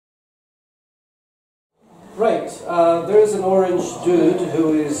Right, there is an orange dude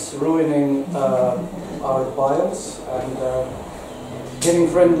who is ruining our bios and getting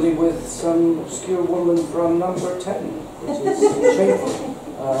friendly with some obscure woman from number 10, which is shameful.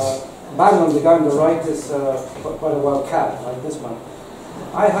 Bannon, the guy on the right, is quite a wild cat, like this one.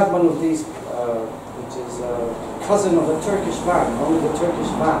 I had one of these, which is a cousin of a Turkish van. Only the Turkish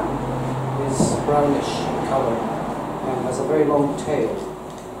van is brownish in color and has a very long tail.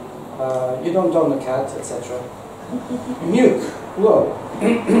 You don't own a cat, etc. Nuke, whoa.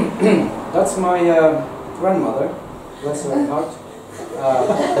 That's my grandmother, bless her heart.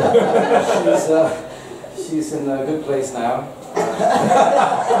 She's in a good place now.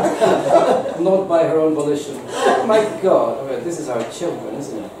 Not by her own volition. Oh my God, this is our children,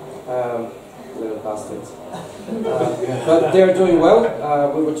 isn't it? Little bastards. But they're doing well.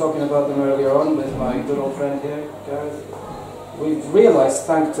 We were talking about them earlier on with my good old friend here, Gareth. We've realized,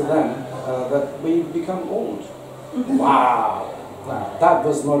 thanks to them, that we become old. Wow! Now, that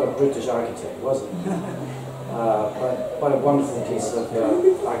was not a British architect, was it? But what a wonderful piece of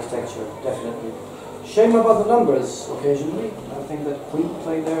architecture, definitely. Shame about the numbers, occasionally. I think that Queen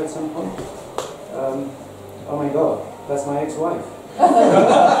played there at some point. Oh my God, that's my ex-wife.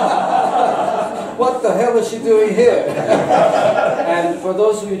 What the hell is she doing here? And for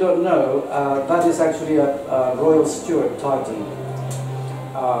those of you who don't know, that is actually a Royal Stuart tartan.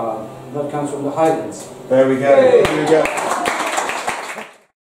 That comes from the Highlands. There we go. There we go.